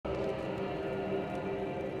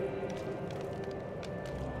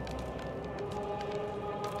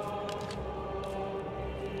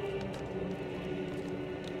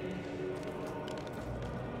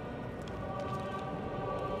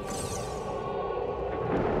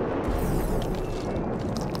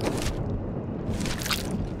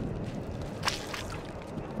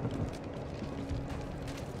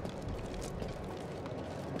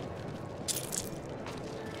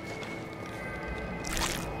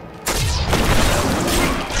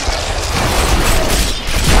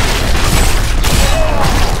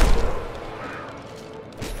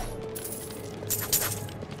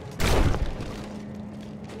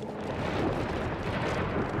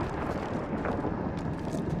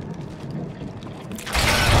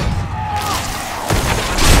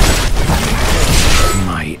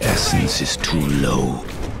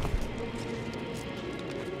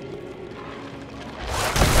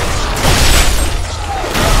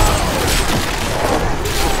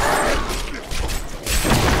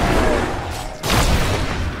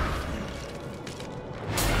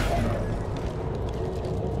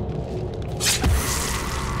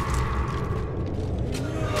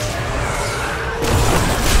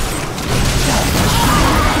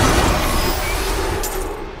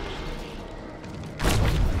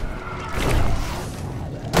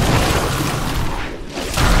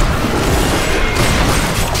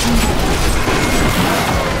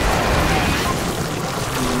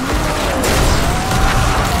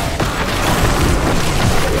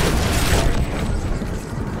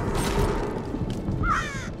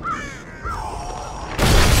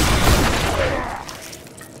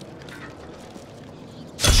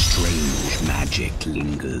Magic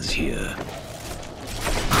lingers here.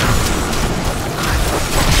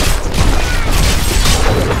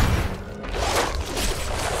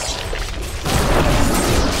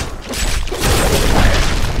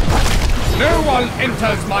 No one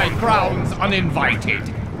enters my grounds uninvited.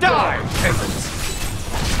 Die, peasants!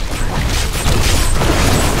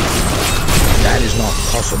 That is not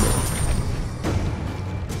possible.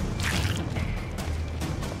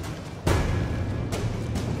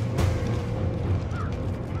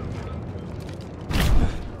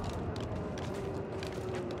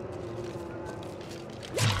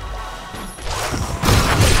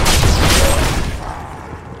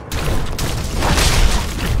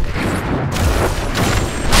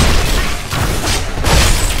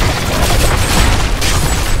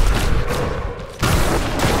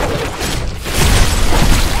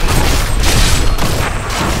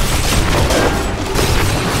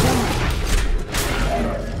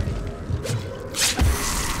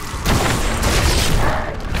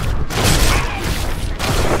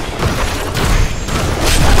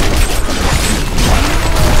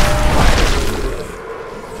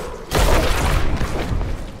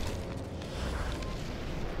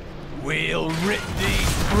 We'll rip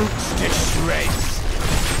these brutes to shreds.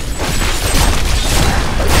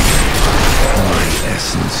 My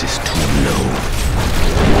essence is too low.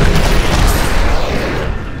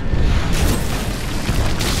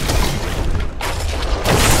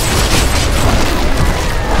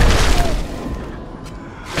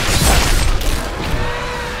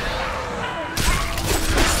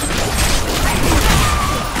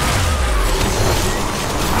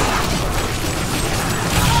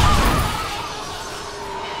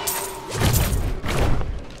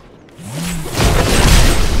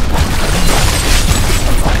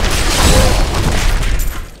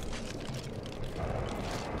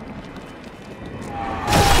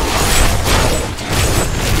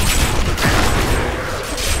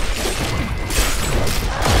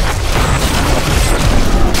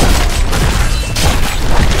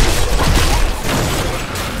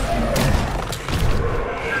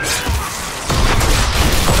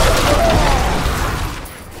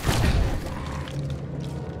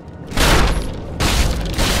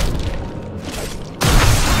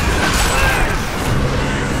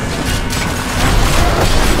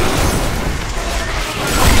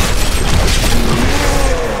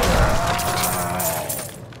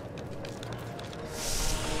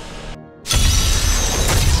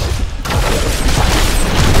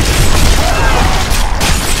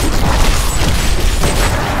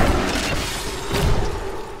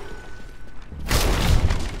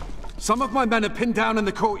 Some of my men are pinned down in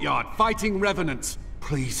the courtyard, fighting revenants.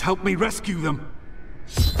 Please help me rescue them.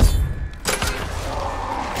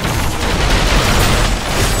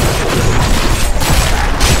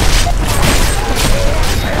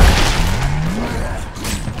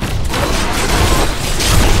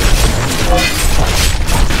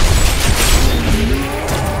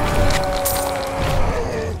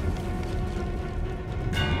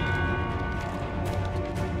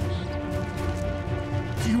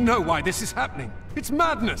 You know why this is happening. It's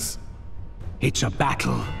madness! It's a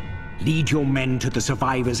battle. Lead your men to the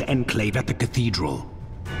survivors' enclave at the cathedral.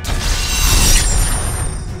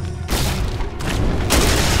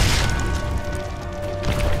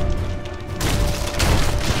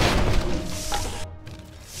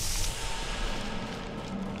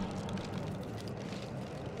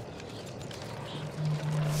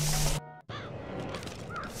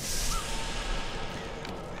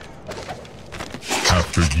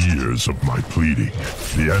 After years of my pleading,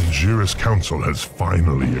 the Angiris Council has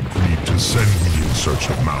finally agreed to send me in search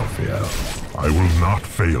of Malthael. I will not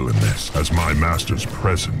fail in this, as my master's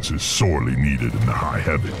presence is sorely needed in the high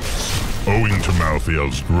heavens. Owing to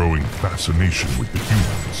Malthael's growing fascination with the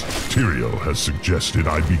humans, Tyrael has suggested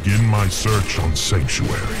I begin my search on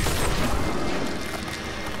Sanctuary.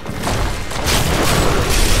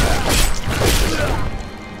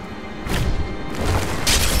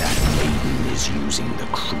 Using the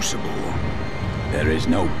Crucible. There is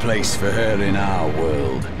no place for her in our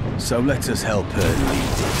world, so let us help her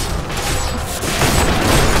lead it.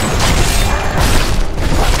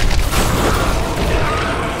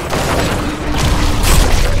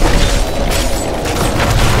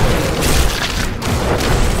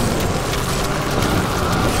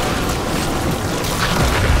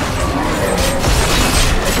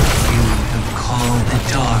 You have called the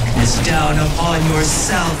darkness down upon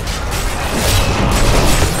yourself.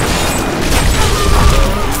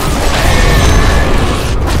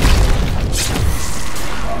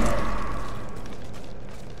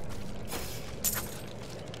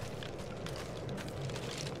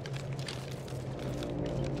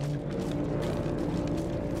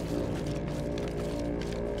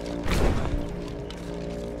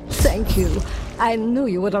 Thank you. I knew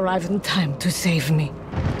you would arrive in time to save me.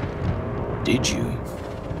 Did you?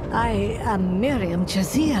 I am Miriam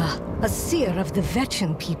Jazia, a seer of the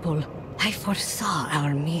Vetchin people. I foresaw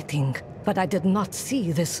our meeting, but I did not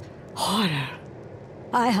see this horror.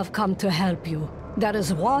 I have come to help you. There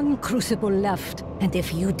is one crucible left, and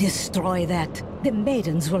if you destroy that, the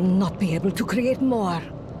maidens will not be able to create more.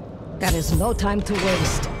 There is no time to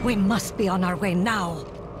waste. We must be on our way now.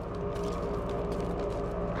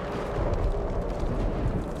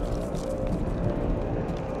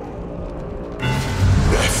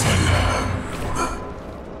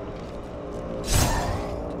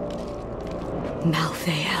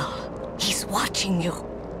 Malthael, he's watching you.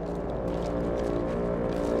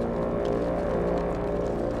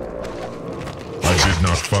 I did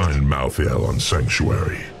not find Malthael on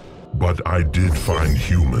Sanctuary, but I did find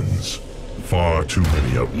humans. Far too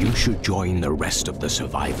many of them. You should join the rest of the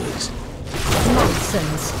survivors.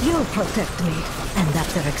 Nonsense. You'll protect me. And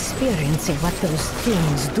after experiencing what those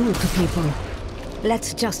things do to people,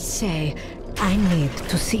 let's just say, I need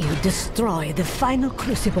to see you destroy the final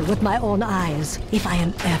crucible with my own eyes, if I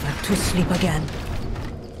am ever to sleep again.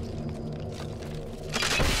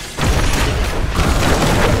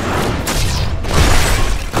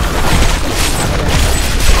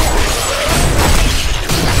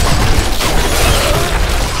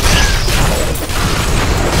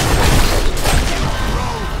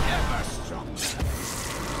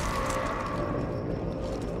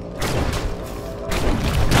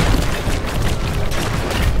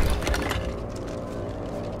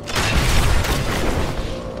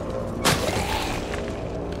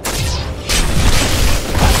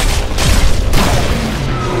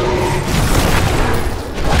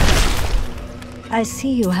 I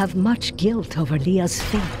see you have much guilt over Leah's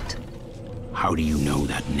fate. How do you know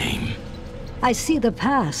that name? I see the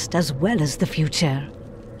past as well as the future.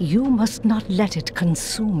 You must not let it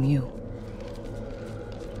consume you.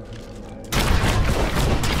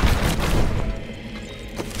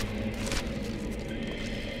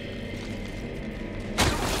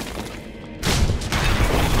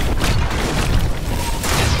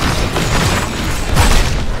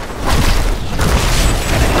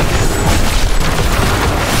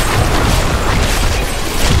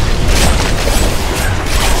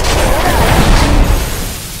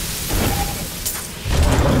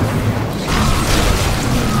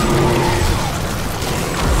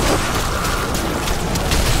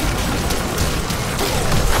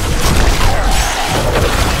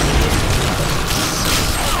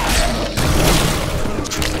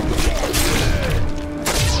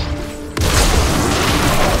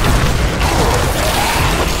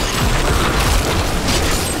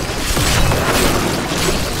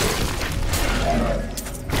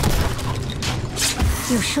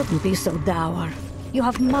 You shouldn't be so dour. You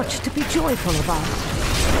have much to be joyful about.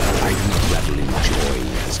 I do not revel in joy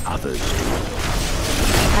as others do.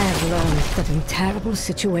 I have learned that in terrible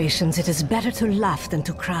situations it is better to laugh than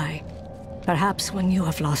to cry. Perhaps when you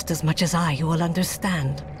have lost as much as I, you will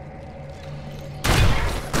understand.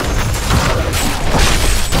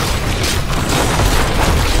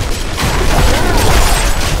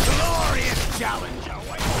 Glorious challenge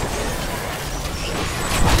awaits.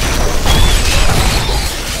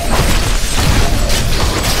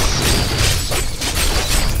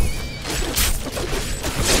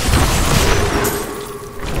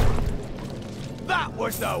 That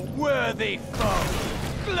was a worthy foe.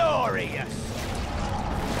 Glorious.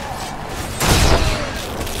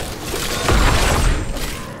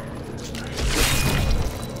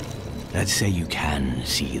 Let's say you can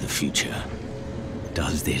see the future.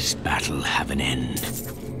 Does this battle have an end?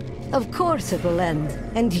 Of course it will end,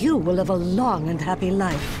 and you will live a long and happy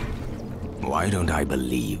life. Why don't I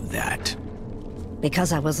believe that?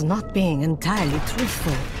 Because I was not being entirely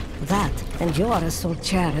truthful. That, and you're as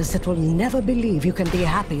Solcheras that will never believe you can be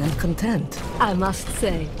happy and content. I must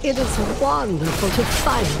say, it is wonderful to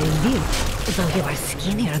finally meet, though you are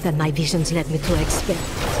skinnier than my visions led me to expect.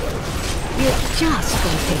 You just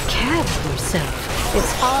don't take care of yourself.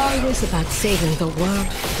 It's always about saving the world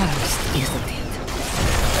first, isn't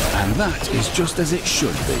it? And that is just as it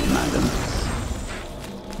should be, madam.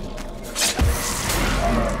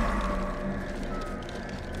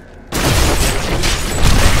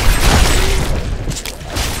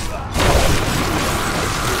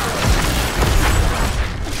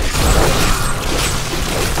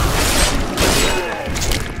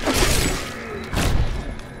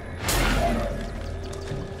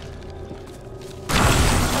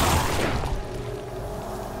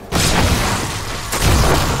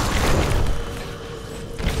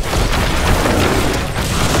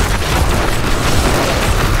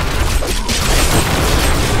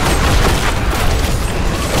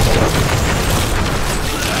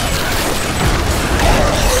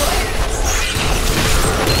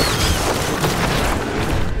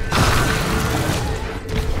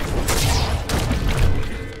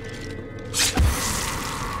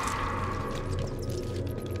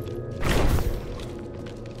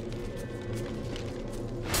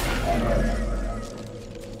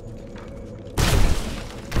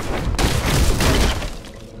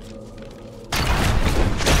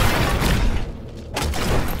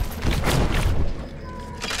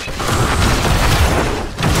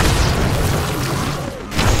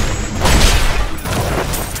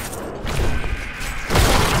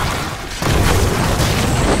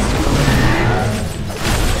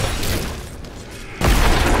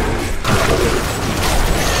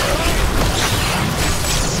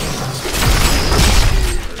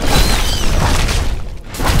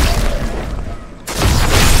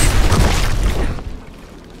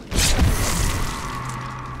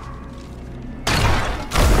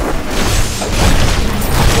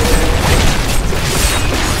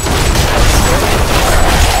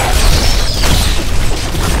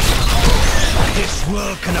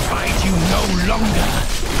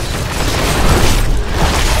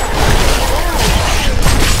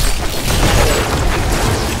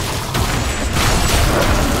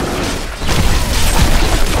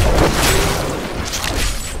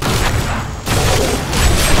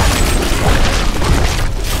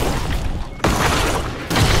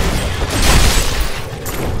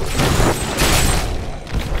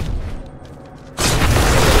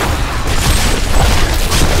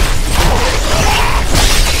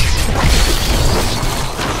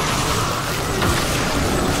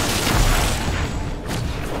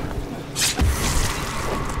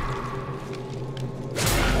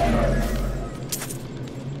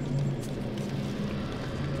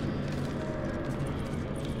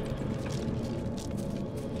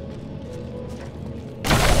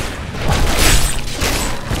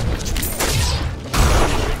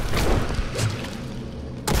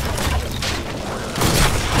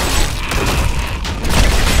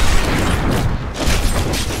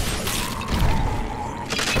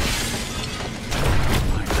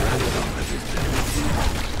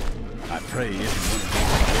 pray everyone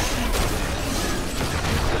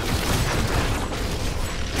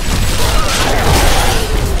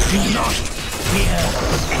Do not fear.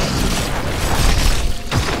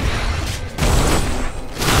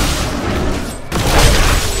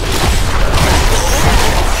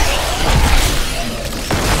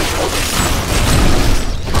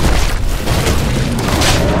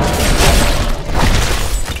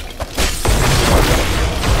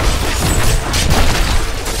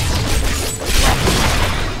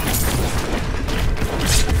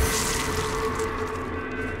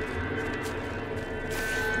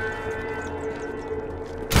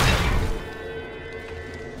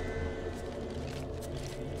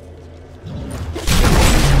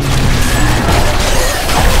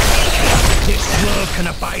 Can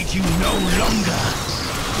abide you no longer.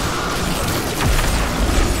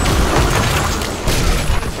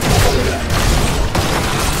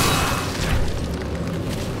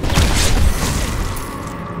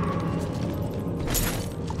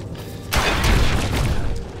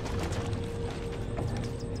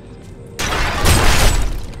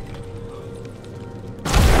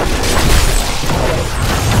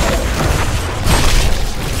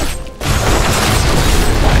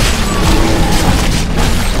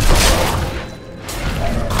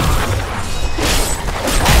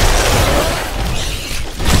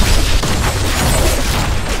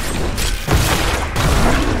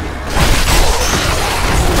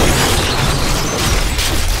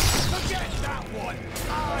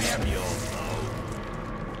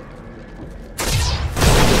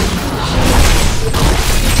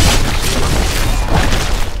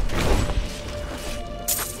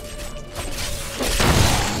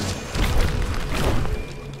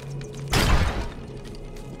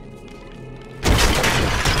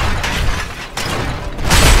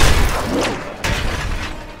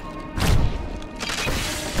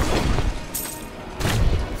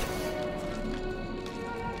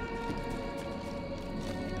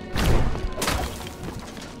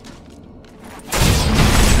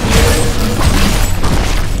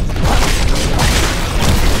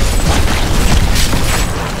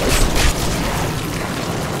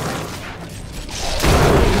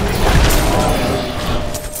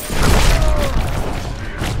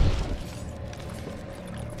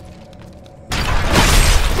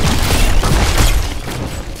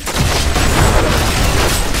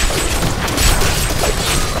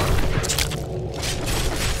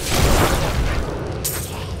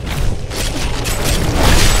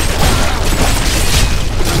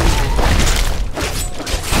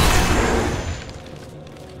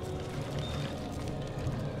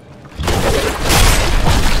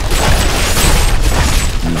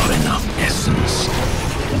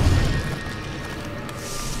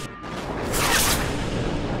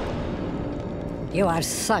 You are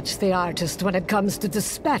such the artist when it comes to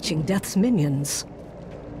dispatching Death's minions.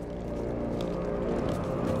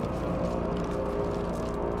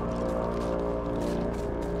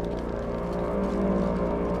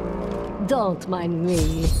 Don't mind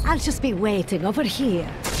me. I'll just be waiting over here.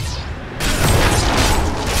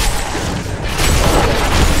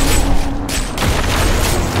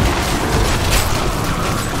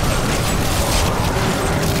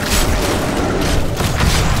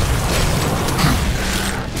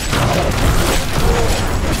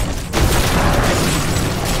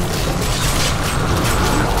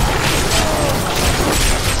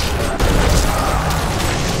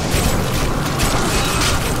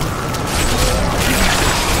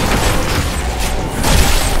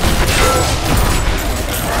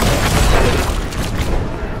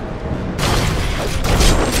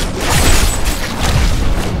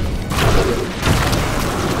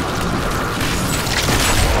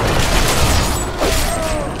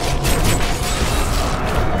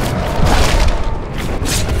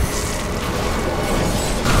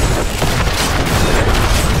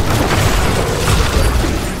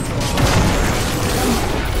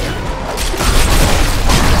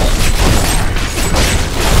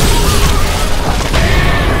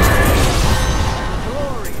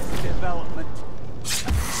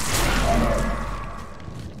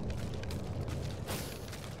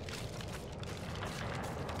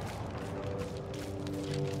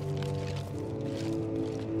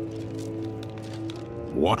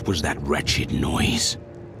 What was that wretched noise?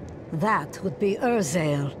 That would be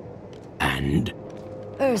Urzael. And?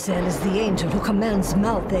 Urzael is the angel who commands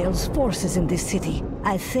Malthael's forces in this city.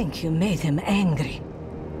 I think you made him angry.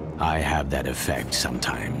 I have that effect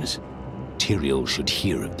sometimes. Tyrael should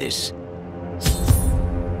hear of this.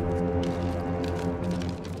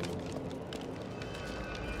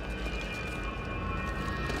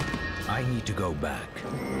 I need to go back.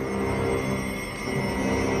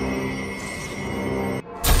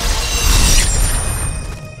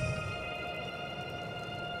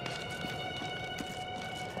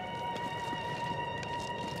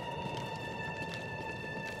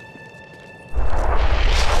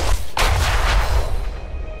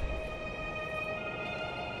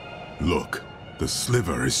 Look, the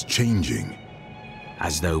sliver is changing.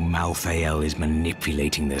 As though Malthael is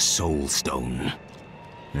manipulating the Soul Stone.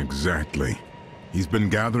 Exactly. He's been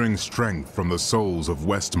gathering strength from the souls of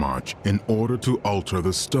Westmarch in order to alter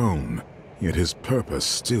the stone. Yet his purpose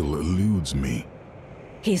still eludes me.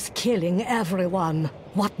 He's killing everyone.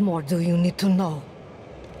 What more do you need to know?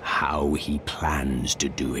 How he plans to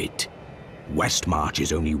do it. Westmarch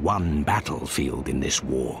is only one battlefield in this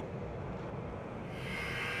war.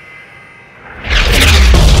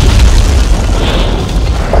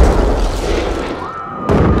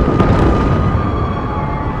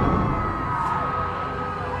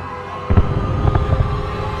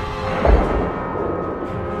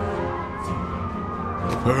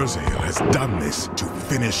 Urzael has done this to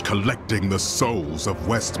finish collecting the souls of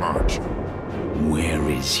Westmarch. Where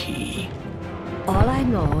is he? All I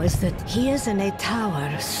know is that he is in a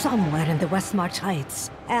tower somewhere in the Westmarch Heights,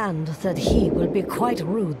 and that he will be quite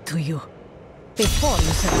rude to you. Before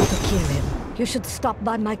you set out to kill him, you should stop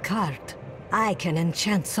by my cart. I can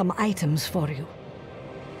enchant some items for you.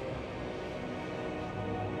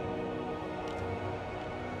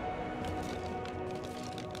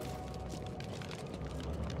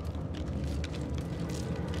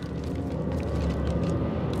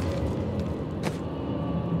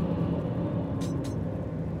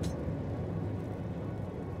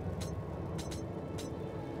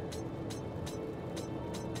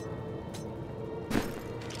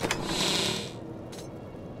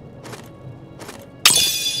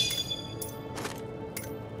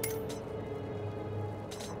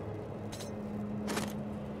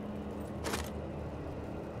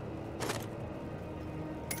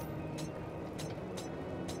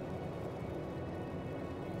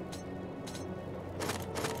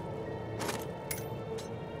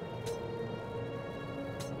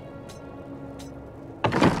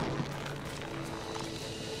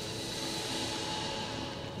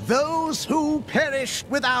 Those who perish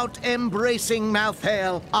without embracing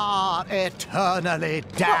Malthael are eternally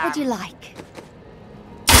damned. What would you like?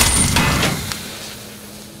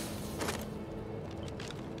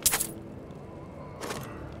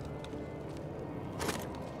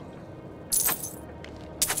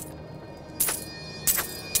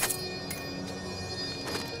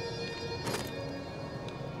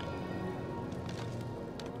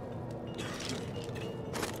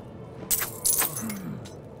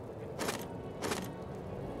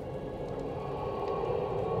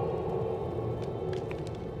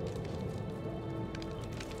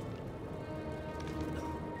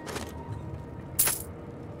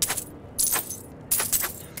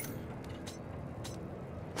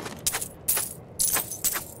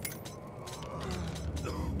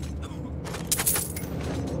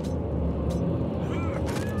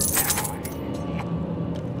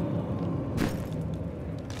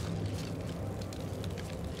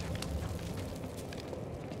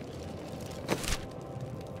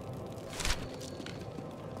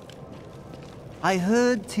 I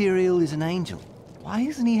heard Tyrael is an angel. Why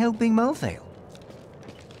isn't he helping Malthael?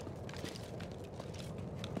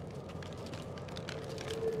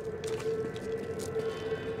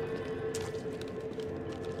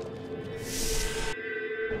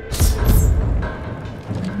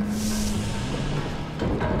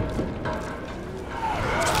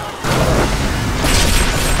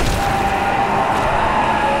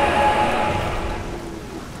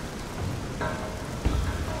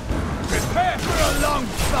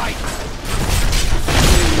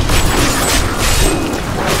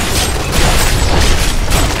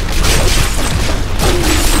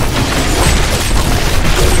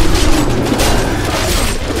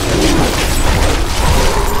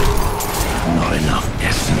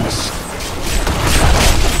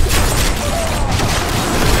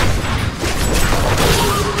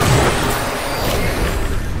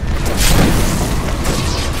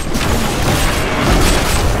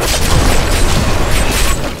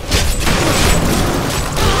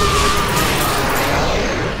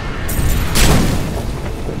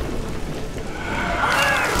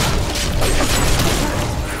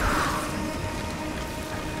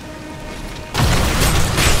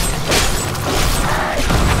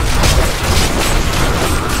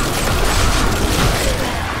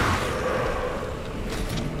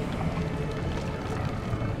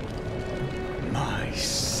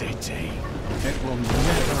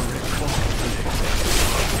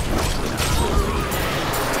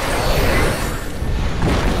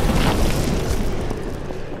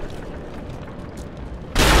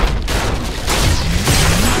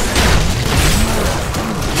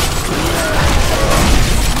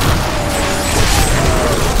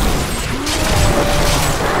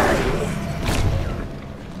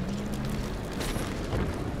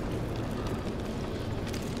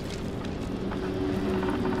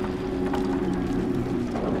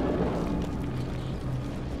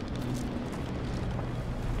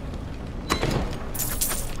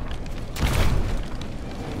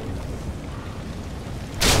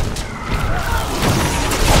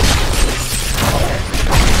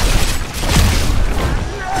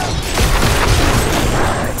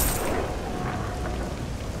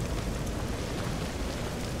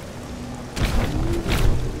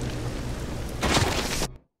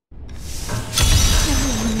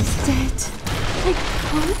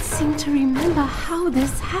 can't seem to remember how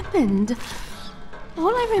this happened. All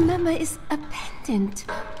I remember is a pendant.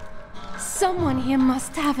 Someone here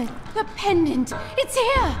must have it. The pendant! It's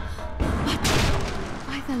here! But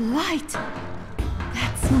by the light,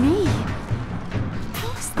 that's me.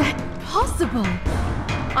 How is that possible?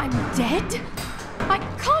 I'm dead? I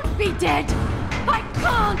can't be dead! I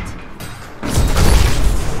can't!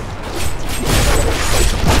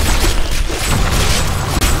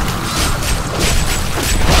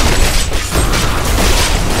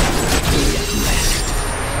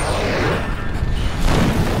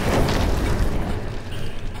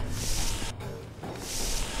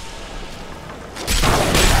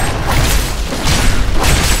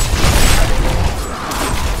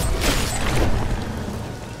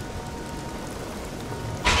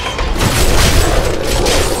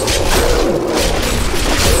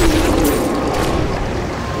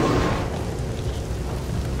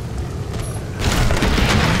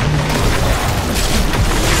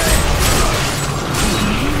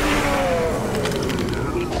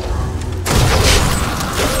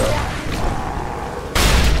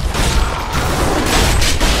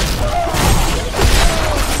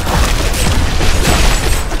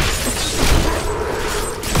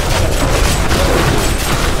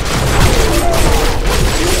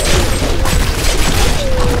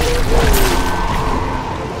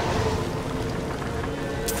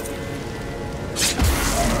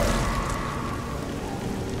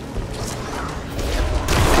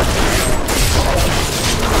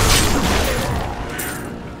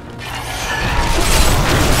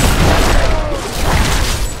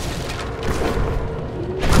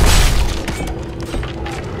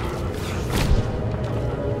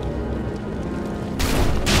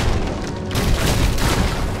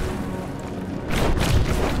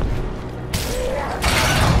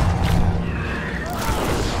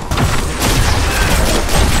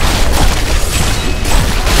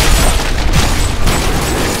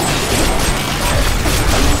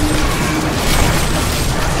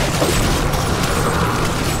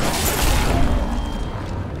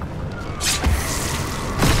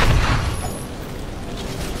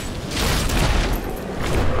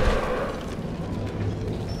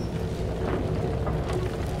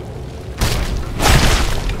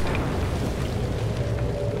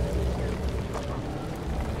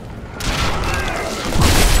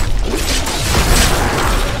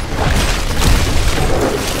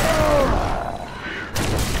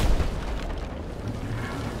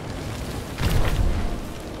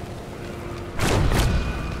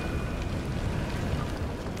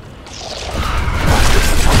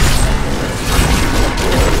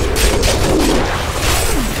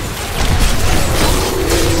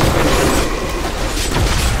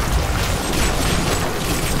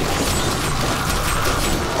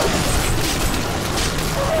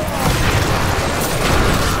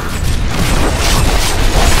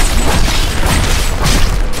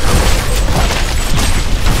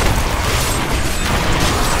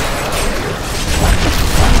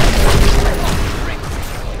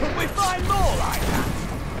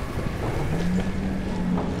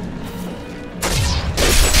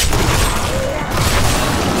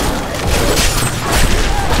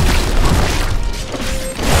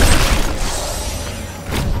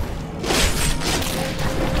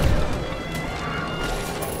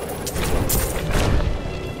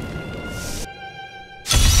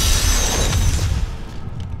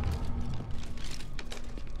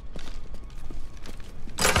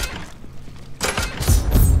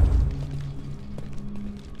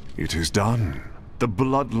 It is done. The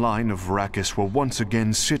bloodline of Rakis will once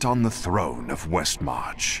again sit on the throne of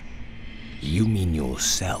Westmarch. You mean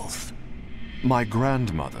yourself? My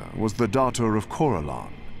grandmother was the daughter of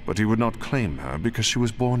Coralon, but he would not claim her because she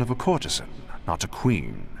was born of a courtesan, not a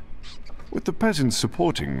queen. With the peasants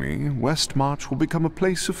supporting me, Westmarch will become a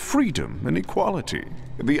place of freedom and equality.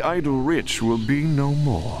 The idle rich will be no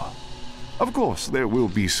more. Of course, there will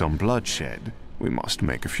be some bloodshed. We must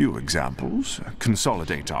make a few examples,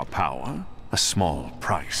 consolidate our power. A small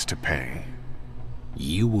price to pay.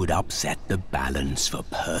 You would upset the balance for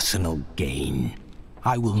personal gain.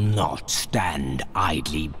 I will not stand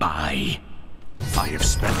idly by. I have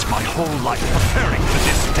spent my whole life preparing for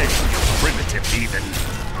this day, you primitive heathen.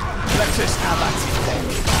 Let us have at it then,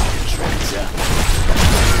 traitor.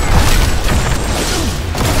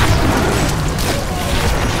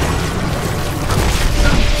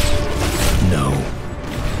 No.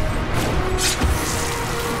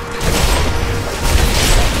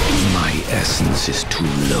 My essence is too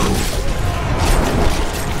low.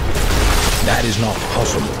 That is not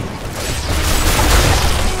possible.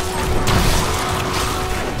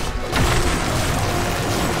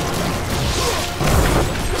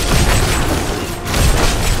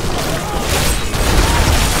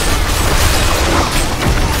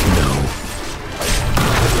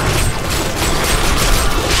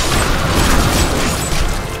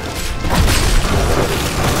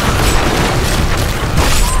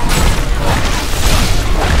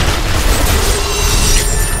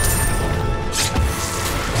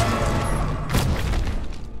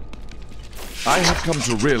 I have come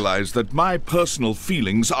to realize that my personal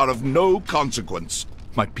feelings are of no consequence.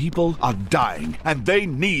 My people are dying, and they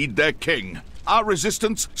need their king. Our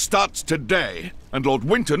resistance starts today, and Lord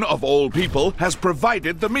Winton, of all people, has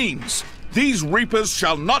provided the means. These Reapers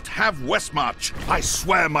shall not have Westmarch. I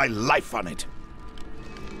swear my life on it.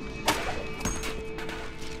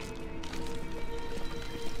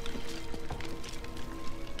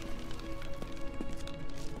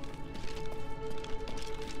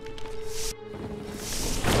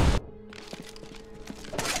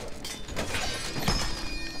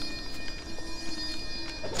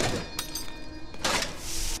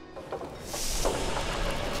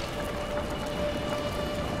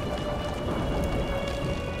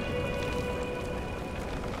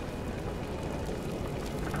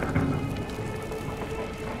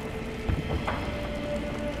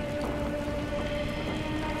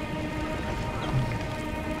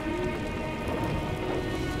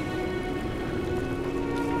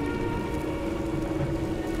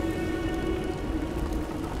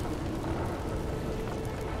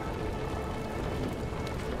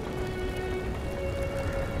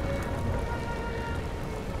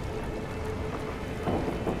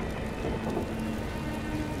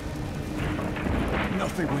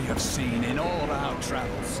 Nothing we have seen in all our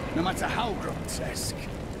travels, no matter how grotesque,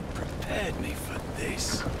 prepared me for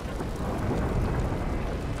this.